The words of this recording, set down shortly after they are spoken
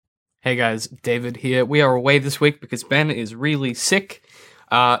Hey guys, David here. We are away this week because Ben is really sick.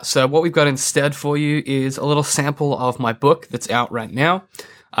 So what we've got instead for you is a little sample of my book that's out right now.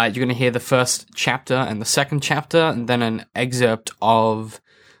 You're going to hear the first chapter and the second chapter, and then an excerpt of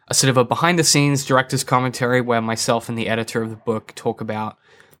a sort of a behind-the-scenes director's commentary where myself and the editor of the book talk about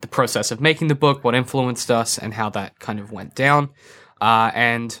the process of making the book, what influenced us, and how that kind of went down.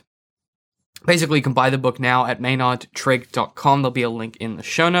 And basically, you can buy the book now at maynardtrigg.com. There'll be a link in the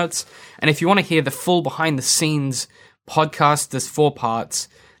show notes. And if you want to hear the full behind-the-scenes podcast, there's 4 parts.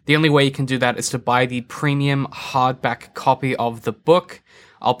 The only way you can do that is to buy the premium hardback copy of the book.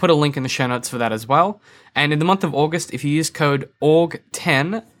 I'll put a link in the show notes for that as well. And in the month of August, if you use code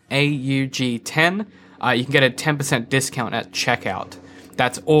AUG10, AUG10, you can get a 10% discount at checkout.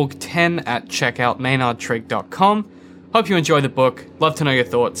 That's AUG10 at checkout, maynardtrigg.com. Hope you enjoy the book. Love to know your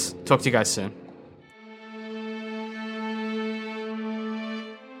thoughts. Talk to you guys soon.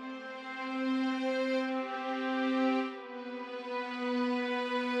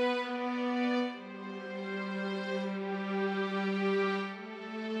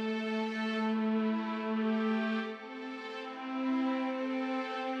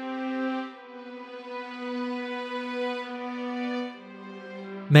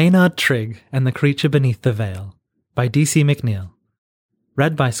 Maynard Trigg and the Creature Beneath the Veil by D.C. McNeil.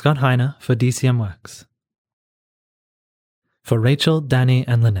 Read by Scott Heiner for DCM Works. For Rachel, Danny,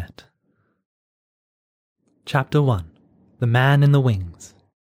 and Lynette. Chapter 1. The Man in the Wings.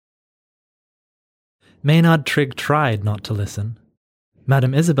 Maynard Trigg tried not to listen.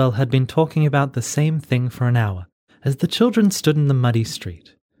 Madame Isabel had been talking about the same thing for an hour, as the children stood in the muddy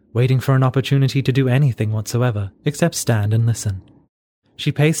street, waiting for an opportunity to do anything whatsoever except stand and listen.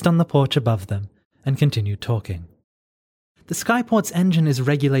 She paced on the porch above them and continued talking. "The Skyport's engine is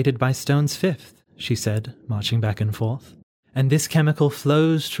regulated by Stone's Fifth," she said, marching back and forth. "And this chemical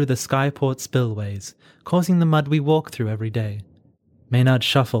flows through the Skyport spillways, causing the mud we walk through every day." Maynard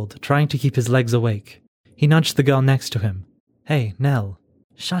shuffled, trying to keep his legs awake. He nudged the girl next to him. "Hey, Nell."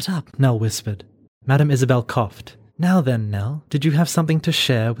 "Shut up," Nell whispered. Madame Isabel coughed. "Now then, Nell, did you have something to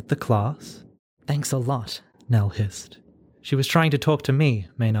share with the class?" "Thanks a lot," Nell hissed. "She was trying to talk to me,"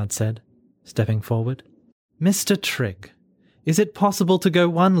 Maynard said, stepping forward. "Mr. Trigg, is it possible to go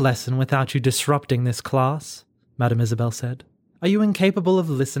one lesson without you disrupting this class?" Madame Isabel said. "Are you incapable of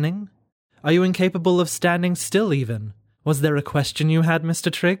listening? Are you incapable of standing still, even? Was there a question you had,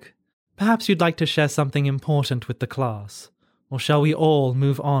 Mr. Trigg? Perhaps you'd like to share something important with the class. Or shall we all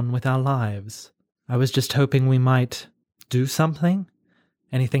move on with our lives? I was just hoping we might do something.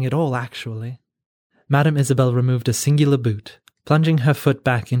 Anything at all, actually." Madame Isabel removed a singular boot, plunging her foot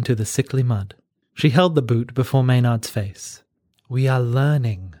back into the sickly mud. She held the boot before Maynard's face. "We are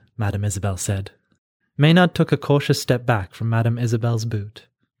learning," Madame Isabel said. Maynard took a cautious step back from Madame Isabel's boot.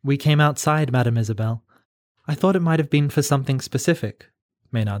 "We came outside, Madame Isabel. I thought it might have been for something specific,"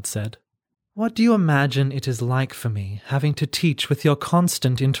 Maynard said. "What do you imagine it is like for me, having to teach with your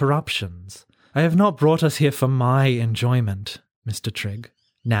constant interruptions? I have not brought us here for my enjoyment, Mr. Trigg.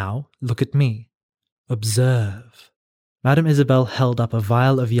 Now, look at me. Observe." Madame Isabel held up a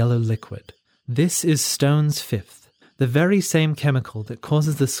vial of yellow liquid. "This is Stone's Fifth, the very same chemical that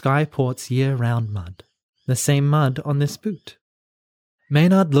causes the Skyport's year-round mud. The same mud on this boot."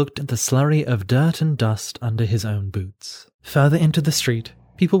 Maynard looked at the slurry of dirt and dust under his own boots. Further into the street,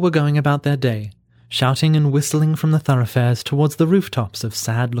 people were going about their day, shouting and whistling from the thoroughfares towards the rooftops of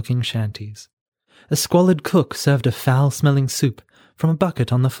sad-looking shanties. A squalid cook served a foul-smelling soup from a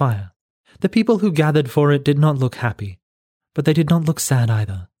bucket on the fire. The people who gathered for it did not look happy, but they did not look sad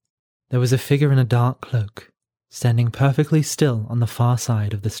either. There was a figure in a dark cloak, standing perfectly still on the far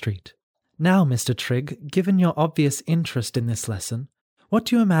side of the street. "Now, Mr. Trigg, given your obvious interest in this lesson, what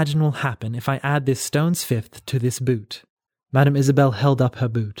do you imagine will happen if I add this Stone's Fifth to this boot?" Madame Isabel held up her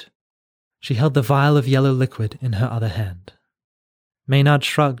boot. She held the vial of yellow liquid in her other hand. Maynard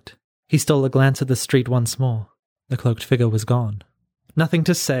shrugged. He stole a glance at the street once more. The cloaked figure was gone. "Nothing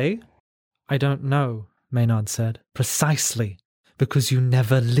to say?" "I don't know," Maynard said. "Precisely, because you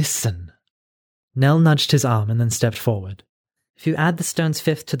never listen." Nell nudged his arm and then stepped forward. "If you add the Stone's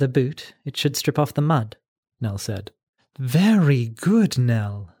Fifth to the boot, it should strip off the mud," Nell said. "Very good,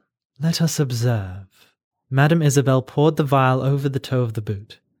 Nell. Let us observe." Madame Isabel poured the vial over the toe of the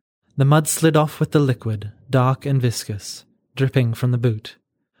boot. The mud slid off with the liquid, dark and viscous, dripping from the boot.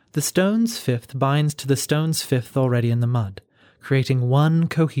 The Stone's Fifth binds to the Stone's Fifth already in the mud, creating one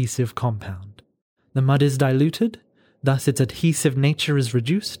cohesive compound. The mud is diluted, thus its adhesive nature is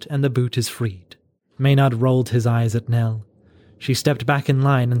reduced and the boot is freed. Maynard rolled his eyes at Nell. She stepped back in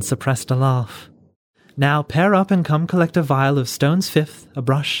line and suppressed a laugh. Now pair up and come collect a vial of Stone's Fifth, a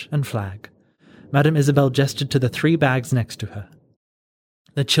brush, and flag. Madame Isabel gestured to the 3 bags next to her.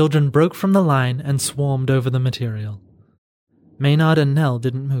 The children broke from the line and swarmed over the material. Maynard and Nell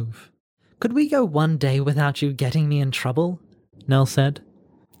didn't move. "Could we go one day without you getting me in trouble?" Nell said.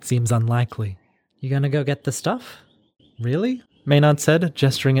 "Seems unlikely. You gonna go get the stuff?" "Really?" Maynard said,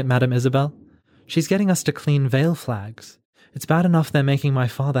 gesturing at Madame Isabel. "She's getting us to clean veil flags. It's bad enough they're making my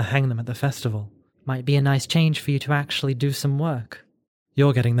father hang them at the festival. Might be a nice change for you to actually do some work."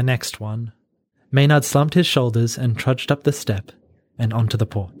 "You're getting the next one." Maynard slumped his shoulders and trudged up the step and onto the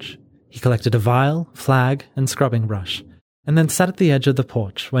porch. He collected a vial, flag, and scrubbing brush, and then sat at the edge of the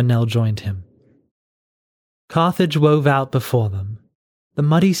porch where Nell joined him. Carthage wove out before them. The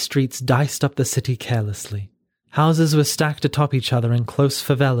muddy streets diced up the city carelessly. Houses were stacked atop each other in close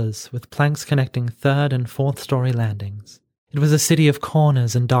favelas with planks connecting 3rd and 4th-story landings. It was a city of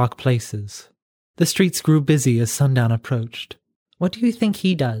corners and dark places. The streets grew busy as sundown approached. "What do you think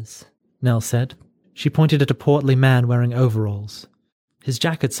he does?" Nell said. She pointed at a portly man wearing overalls. "His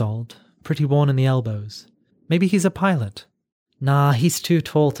jacket's old, pretty worn in the elbows. Maybe he's a pilot." "Nah, he's too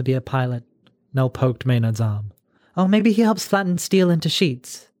tall to be a pilot." Nell poked Maynard's arm. "Oh, maybe he helps flatten steel into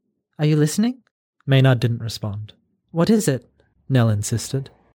sheets. Are you listening?" Maynard didn't respond. "What is it?" Nell insisted.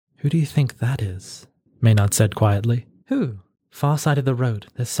 "Who do you think that is?" Maynard said quietly. "Who?" "Far side of the road.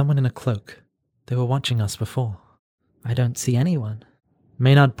 There's someone in a cloak. They were watching us before." "I don't see anyone."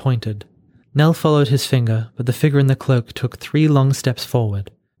 Maynard pointed. Nell followed his finger, but the figure in the cloak took 3 long steps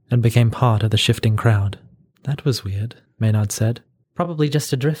forward and became part of the shifting crowd. "That was weird," Maynard said. "Probably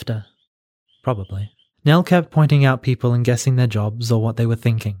just a drifter." "Probably." Nell kept pointing out people and guessing their jobs or what they were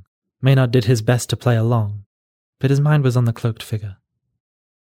thinking. Maynard did his best to play along, but his mind was on the cloaked figure.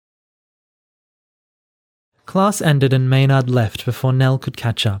 Class ended and Maynard left before Nell could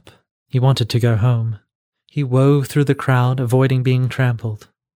catch up. He wanted to go home. He wove through the crowd, avoiding being trampled.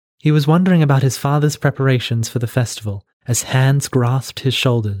 He was wondering about his father's preparations for the festival as hands grasped his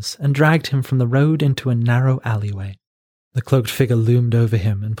shoulders and dragged him from the road into a narrow alleyway. The cloaked figure loomed over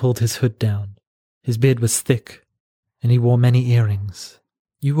him and pulled his hood down. His beard was thick, and he wore many earrings.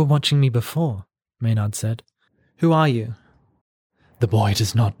 "You were watching me before," Maynard said. "Who are you?" "The boy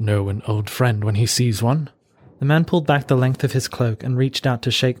does not know an old friend when he sees one." The man pulled back the length of his cloak and reached out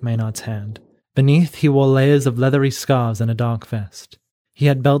to shake Maynard's hand. Beneath, he wore layers of leathery scarves and a dark vest. He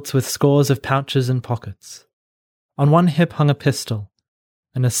had belts with scores of pouches and pockets. On one hip hung a pistol,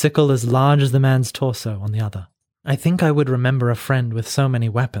 and a sickle as large as the man's torso on the other. "I think I would remember a friend with so many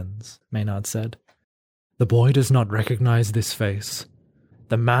weapons," Maynard said. "The boy does not recognize this face.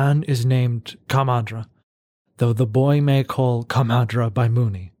 The man is named Kamadra, though the boy may call Kamadra by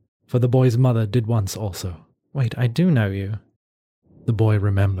Mooney, for the boy's mother did once also." "Wait, I do know you." The boy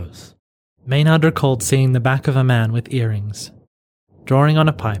remembers. Maynard recalled seeing the back of a man with earrings, drawing on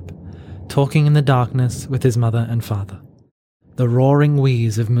a pipe, talking in the darkness with his mother and father. The roaring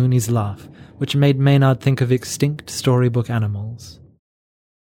wheeze of Mooney's laugh, which made Maynard think of extinct storybook animals.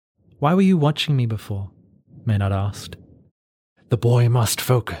 "Why were you watching me before?" Maynard asked. "The boy must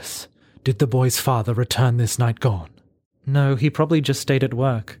focus. Did the boy's father return this night gone?" "No, he probably just stayed at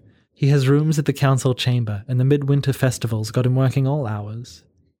work. He has rooms at the council chamber, and the midwinter festival's got him working all hours."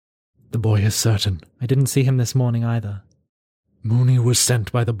 "The boy is certain. I didn't see him this morning either." "Mooney was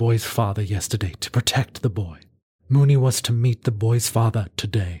sent by the boy's father yesterday to protect the boy. Mooney was to meet the boy's father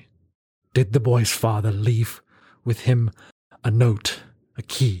today. Did the boy's father leave with him a note, a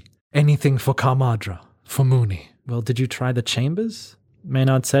key, anything for Kamadra, for Mooney?" "Well, did you try the chambers?"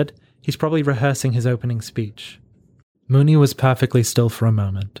 Maynard said. He's probably rehearsing his opening speech. Mooney was perfectly still for a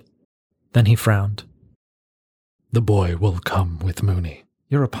moment. Then he frowned. "The boy will come with Mooney."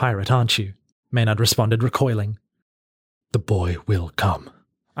 "You're a pirate, aren't you?" Maynard responded, recoiling. "The boy will come."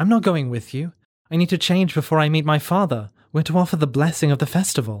 "I'm not going with you. I need to change before I meet my father. We're to offer the blessing of the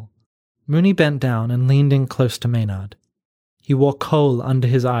festival." Mooney bent down and leaned in close to Maynard. He wore kohl under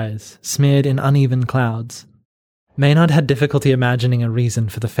his eyes, smeared in uneven clouds. Maynard had difficulty imagining a reason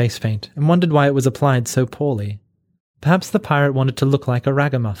for the face paint and wondered why it was applied so poorly. Perhaps the pirate wanted to look like a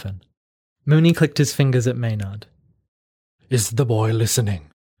ragamuffin. Mooney clicked his fingers at Maynard. "Is the boy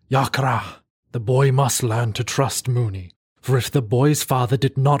listening? Yakra! The boy must learn to trust Mooney, for if the boy's father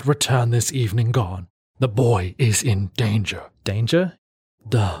did not return this evening gone, the boy is in danger." "Danger?"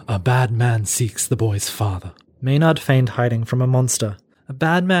 A bad man seeks the boy's father." Maynard feigned hiding from a monster. "A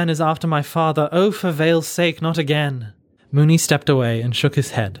bad man is after my father. Oh, for Vale's sake, not again." Mooney stepped away and shook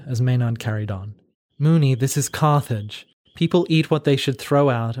his head as Maynard carried on. "Mooney, this is Carthage. People eat what they should throw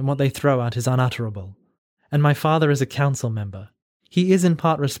out, and what they throw out is unutterable. And my father is a council member. He is in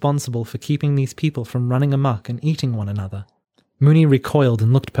part responsible for keeping these people from running amok and eating one another. Mooney recoiled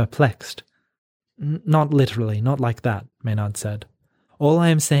and looked perplexed. Not literally, not like that, Maynard said. All I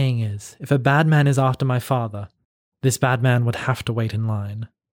am saying is, if a bad man is after my father, this bad man would have to wait in line.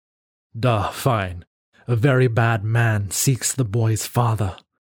 Fine. A very bad man seeks the boy's father.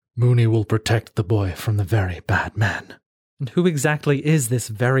 Mooney will protect the boy from the very bad man. And who exactly is this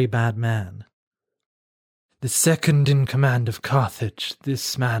very bad man? The second in command of Carthage,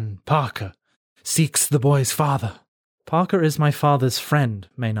 this man, Parker, seeks the boy's father. Parker is my father's friend,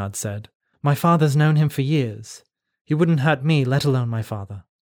 Maynard said. My father's known him for years. He wouldn't hurt me, let alone my father.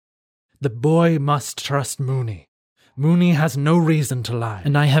 The boy must trust Mooney. Mooney has no reason to lie.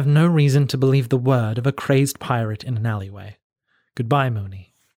 And I have no reason to believe the word of a crazed pirate in an alleyway. Goodbye,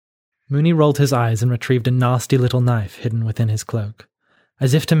 Mooney. Mooney rolled his eyes and retrieved a nasty little knife hidden within his cloak.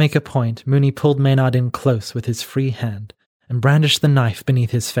 As if to make a point, Mooney pulled Maynard in close with his free hand and brandished the knife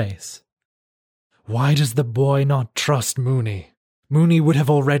beneath his face. Why does the boy not trust Mooney? Mooney would have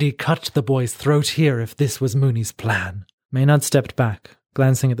already cut the boy's throat here if this was Mooney's plan. Maynard stepped back,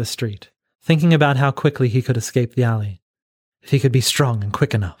 glancing at the street, thinking about how quickly he could escape the alley. If he could be strong and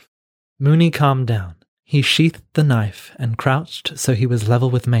quick enough. Mooney calmed down. He sheathed the knife and crouched so he was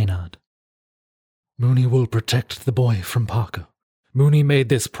level with Maynard. Mooney will protect the boy from Parker. Mooney made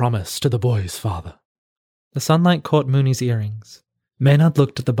this promise to the boy's father. The sunlight caught Mooney's earrings. Maynard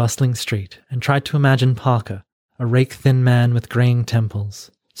looked at the bustling street and tried to imagine Parker, a rake-thin man with graying temples,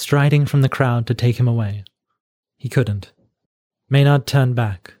 striding from the crowd to take him away. He couldn't. Maynard turned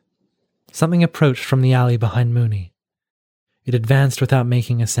back. Something approached from the alley behind Mooney. It advanced without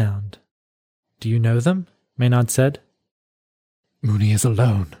making a sound. Do you know them? Maynard said. Mooney is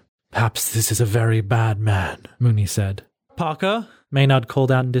alone. Perhaps this is a very bad man, Mooney said. Parker? Maynard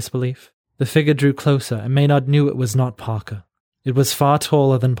called out in disbelief. The figure drew closer, and Maynard knew it was not Parker. It was far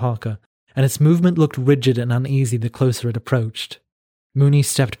taller than Parker, and its movement looked rigid and uneasy the closer it approached. Mooney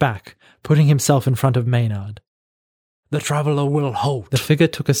stepped back, putting himself in front of Maynard. The traveller will halt. The figure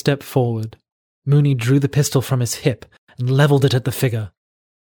took a step forward. Mooney drew the pistol from his hip and levelled it at the figure.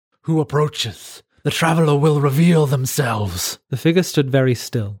 Who approaches? The traveller will reveal themselves. The figure stood very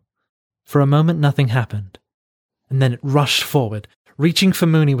still. For a moment nothing happened, and then it rushed forward, reaching for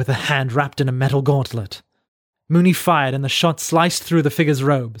Mooney with a hand wrapped in a metal gauntlet. Mooney fired, and the shot sliced through the figure's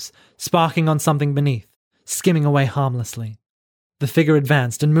robes, sparking on something beneath, skimming away harmlessly. The figure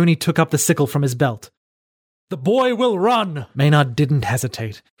advanced, and Mooney took up the sickle from his belt. The boy will run! Maynard didn't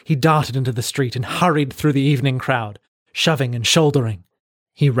hesitate. He darted into the street and hurried through the evening crowd, shoving and shouldering.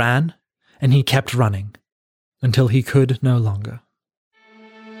 He ran, and he kept running, until he could no longer.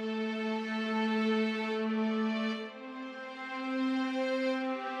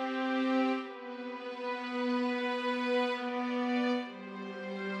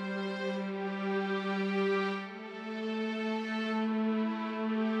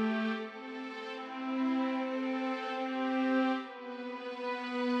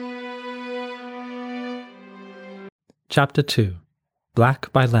 Chapter 2.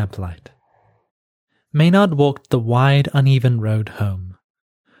 Black by Lamplight. Maynard walked the wide, uneven road home.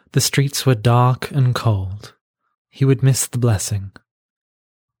 The streets were dark and cold. He would miss the blessing.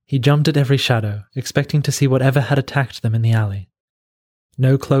 He jumped at every shadow, expecting to see whatever had attacked them in the alley.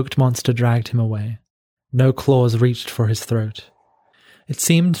 No cloaked monster dragged him away. No claws reached for his throat. It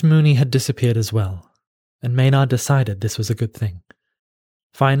seemed Mooney had disappeared as well, and Maynard decided this was a good thing.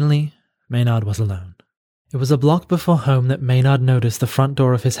 Finally, Maynard was alone. It was a block before home that Maynard noticed the front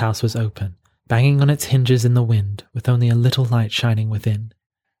door of his house was open, banging on its hinges in the wind, with only a little light shining within.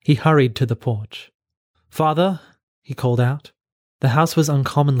 He hurried to the porch. "Father," he called out. The house was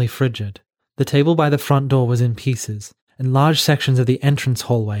uncommonly frigid. The table by the front door was in pieces, and large sections of the entrance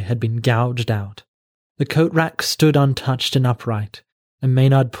hallway had been gouged out. The coat rack stood untouched and upright, and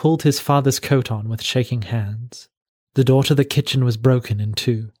Maynard pulled his father's coat on with shaking hands. The door to the kitchen was broken in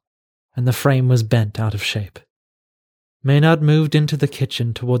two, and the frame was bent out of shape. Maynard moved into the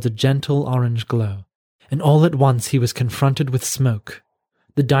kitchen towards a gentle orange glow, and all at once he was confronted with smoke.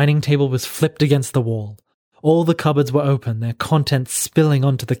 The dining table was flipped against the wall. All the cupboards were open, their contents spilling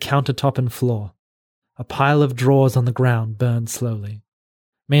onto the countertop and floor. A pile of drawers on the ground burned slowly.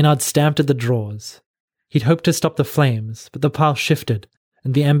 Maynard stamped at the drawers. He'd hoped to stop the flames, but the pile shifted,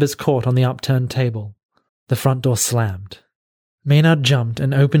 and the embers caught on the upturned table. The front door slammed. Maynard jumped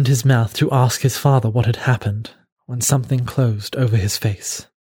and opened his mouth to ask his father what had happened, when something closed over his face.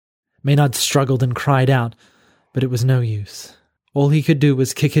 Maynard struggled and cried out, but it was no use. All he could do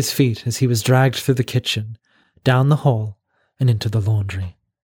was kick his feet as he was dragged through the kitchen, down the hall, and into the laundry.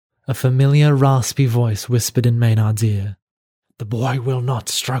 A familiar, raspy voice whispered in Maynard's ear. The boy will not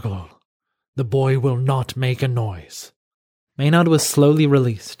struggle. The boy will not make a noise. Maynard was slowly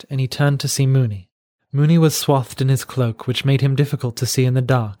released, and he turned to see Mooney. Mooney was swathed in his cloak, which made him difficult to see in the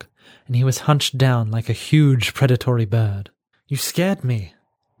dark, and he was hunched down like a huge predatory bird. "You scared me,"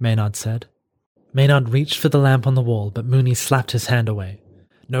 Maynard said. Maynard reached for the lamp on the wall, but Mooney slapped his hand away.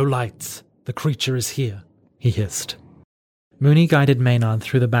 "No lights. The creature is here," he hissed. Mooney guided Maynard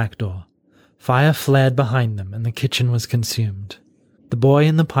through the back door. Fire flared behind them, and the kitchen was consumed. The boy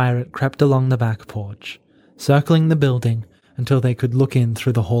and the pirate crept along the back porch, circling the building until they could look in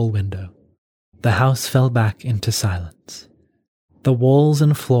through the hall window. The house fell back into silence. The walls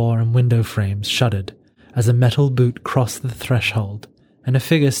and floor and window frames shuddered as a metal boot crossed the threshold, and a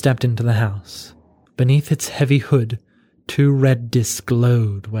figure stepped into the house. Beneath its heavy hood, 2 red discs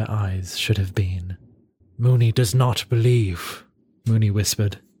glowed where eyes should have been. "Mooney does not believe," Mooney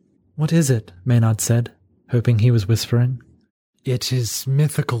whispered. "What is it?" Maynard said, hoping he was whispering. "It is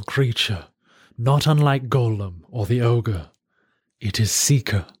mythical creature, not unlike Golem or the ogre. It is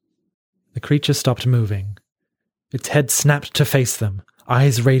Seeker." The creature stopped moving. Its head snapped to face them,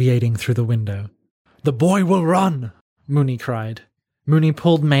 eyes radiating through the window. "The boy will run!" Mooney cried. Mooney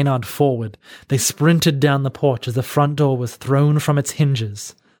pulled Maynard forward. They sprinted down the porch as the front door was thrown from its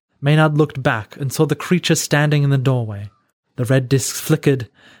hinges. Maynard looked back and saw the creature standing in the doorway. The red discs flickered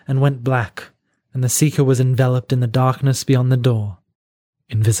and went black, and the Seeker was enveloped in the darkness beyond the door,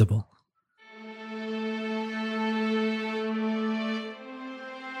 invisible.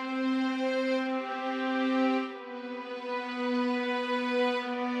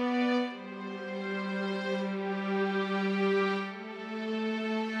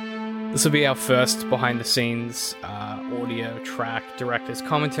 This will be our first behind-the-scenes audio track, director's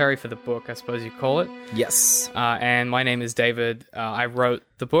commentary for the book, I suppose you call it. Yes. And my name is David. I wrote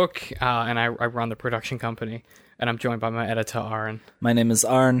the book, and I run the production company, and I'm joined by my editor, Aaron. My name is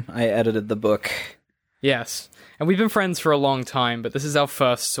Aaron. I edited the book. Yes. And we've been friends for a long time, but this is our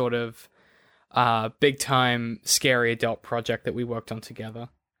first sort of big-time scary adult project that we worked on together.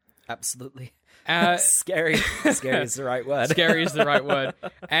 Absolutely. Scary. Scary is the right word. Scary is the right word.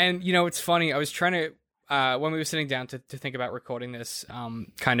 And, you know, it's funny. I was trying to, when we were sitting down to think about recording this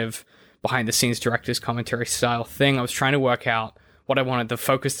kind of behind-the-scenes director's commentary style thing, I was trying to work out what I wanted the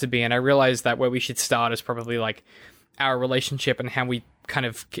focus to be. And I realized that where we should start is probably like our relationship and how we kind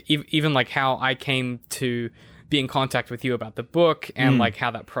of, even like how I came to be in contact with you about the book and like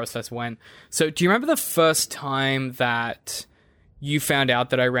how that process went. So do you remember the first time that you found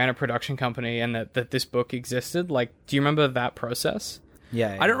out that I ran a production company and that this book existed? Like, do you remember that process?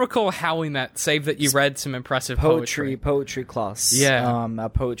 Yeah. I don't recall how we met, save that you read some impressive poetry class. Yeah. A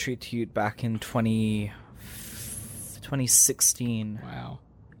poetry toot back in 2016. Wow.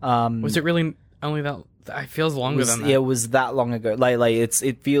 Was it really only that? It feels longer than that. Yeah, it was that long ago. Like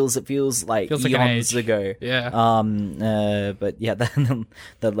it feels like eons ago. Yeah. But yeah, then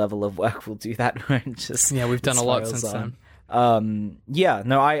the level of work will do that. Just yeah, we've done a lot since then. Yeah,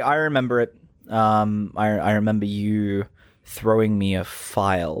 no, I remember it. I remember you throwing me a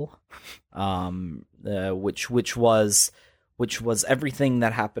file, which was everything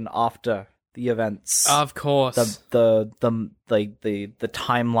that happened after the events. Of course. The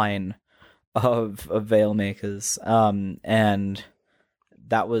timeline of Veilmakers. And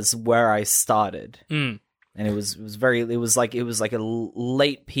that was where I started. And it was like a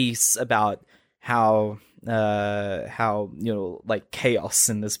late piece about how like chaos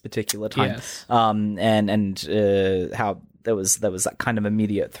in this particular time. Yes. And how there was that kind of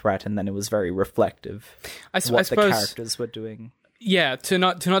immediate threat, and then it was very reflective I what suppose the characters were doing. Yeah, to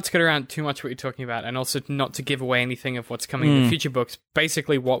not get around too much what you're talking about, and also not to give away anything of what's coming in the future books.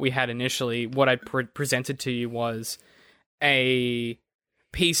 Basically, what we had initially, what I presented to you was a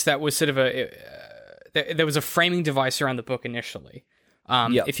piece that was sort of there was a framing device around the book initially.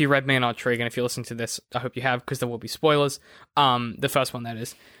 If you read Maynard Trigue, and if you listen to this, I hope you have, because there will be spoilers. The first one, that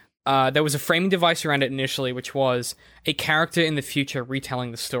is. There was a framing device around it initially, which was a character in the future retelling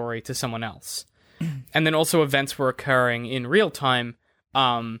the story to someone else. And then also events were occurring in real time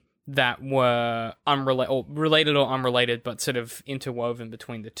that were related or unrelated, but sort of interwoven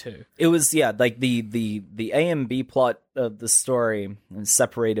between the two. It was, like the A and B plot of the story is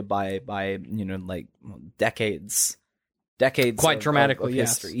separated by like decades quite dramatically, of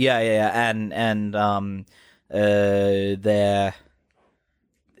yes. history. Yeah. And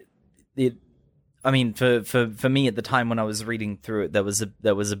I mean, for me at the time when I was reading through it, there was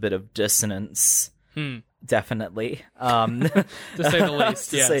a bit of dissonance, definitely. To say the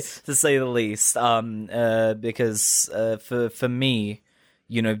least, yes. To say the least, because for me,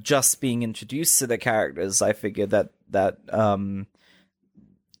 just being introduced to the characters, I figured that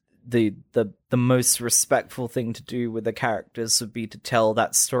the most respectful thing to do with the characters would be to tell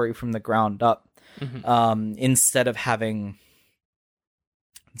that story from the ground up, instead of having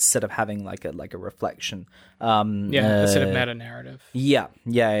like a reflection. A sort of meta narrative. Yeah.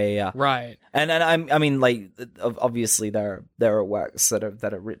 Right. And I mean, like, obviously there are works that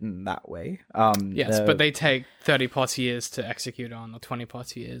are written that way. Yes, but they take 30 plus years to execute on, or 20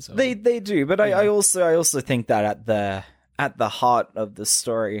 plus years. Or... They do, but I also think that at the heart of the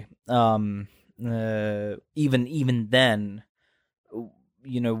story, even then,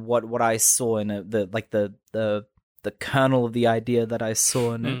 what I saw in it, the kernel of the idea that I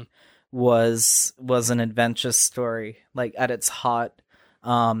saw in it was an adventure story, like, at its heart,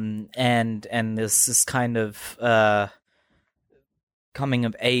 and this kind of coming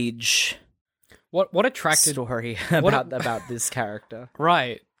of age. What attracted story about this character,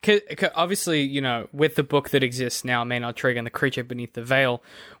 right? 'Cause obviously, with the book that exists now, Maynard Trigger and the Creature Beneath the Veil,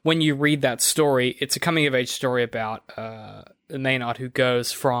 when you read that story, it's a coming of age story about Maynard, who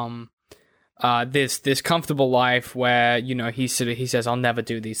goes from this comfortable life where he says, I'll never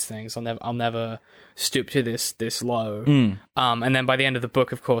do these things, I'll never stoop to this low, and then by the end of the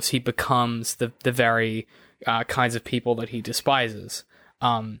book, of course, he becomes the very kinds of people that he despises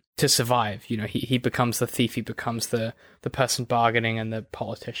to survive. He becomes the thief, he becomes the person bargaining, and the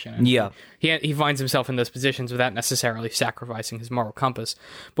politician, and he finds himself in those positions without necessarily sacrificing his moral compass.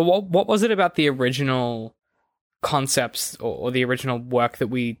 But what was it about the original concepts or the original work that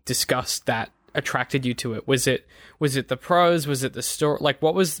we discussed that attracted you to it? Was it the prose? Was it the story? Like,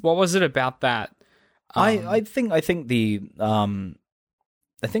 what was it about that? I think the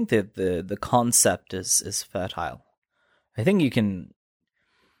concept is fertile. I think you can.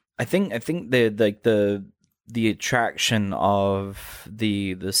 I think the attraction of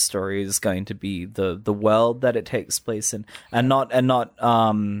the story is going to be the world that it takes place in, and not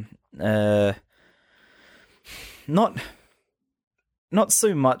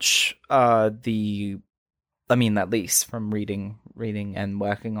so much at least from reading and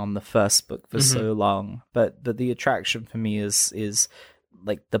working on the first book for so long, but the attraction for me is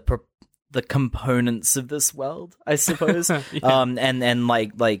like the components of this world, I suppose. It's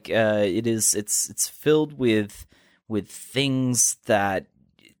filled with things that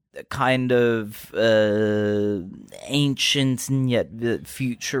kind of ancient and yet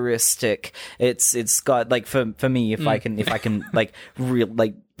futuristic. It's got, like, for me, if I can like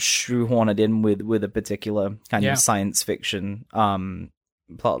shoehorn it in with a particular kind of science fiction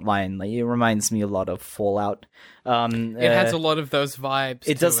plot line, like, it reminds me a lot of Fallout. It has a lot of those vibes.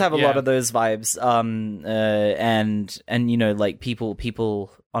 It does have a lot of those vibes. And like,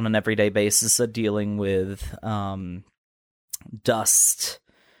 people on an everyday basis are dealing with dust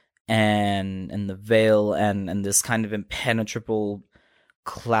and the veil and this kind of impenetrable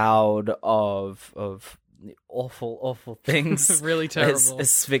cloud of awful things. Really terrible.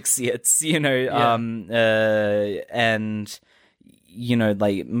 Asphyxiates, and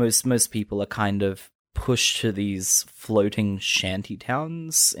like, most people are kind of pushed to these floating shanty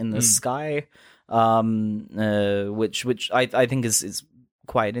towns in the sky, which I think is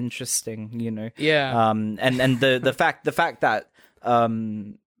quite interesting, and the fact that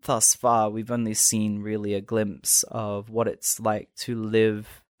thus far we've only seen really a glimpse of what it's like to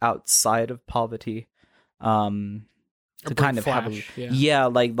live outside of poverty, to kind of flash,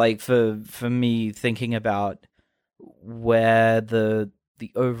 have like for me, thinking about where the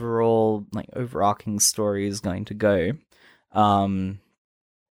overall, like, overarching story is going to go, and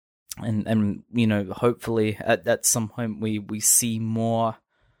hopefully at some point we see more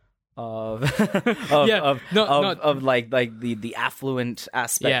of like the affluent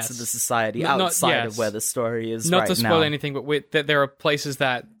aspects of the society outside of where the story is. Not to spoil anything, but that there are places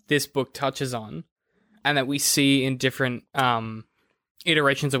that this book touches on, and that we see in different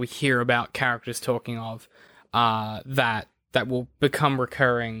iterations that we hear about characters talking of, that will become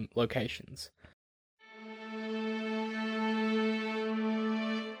recurring locations.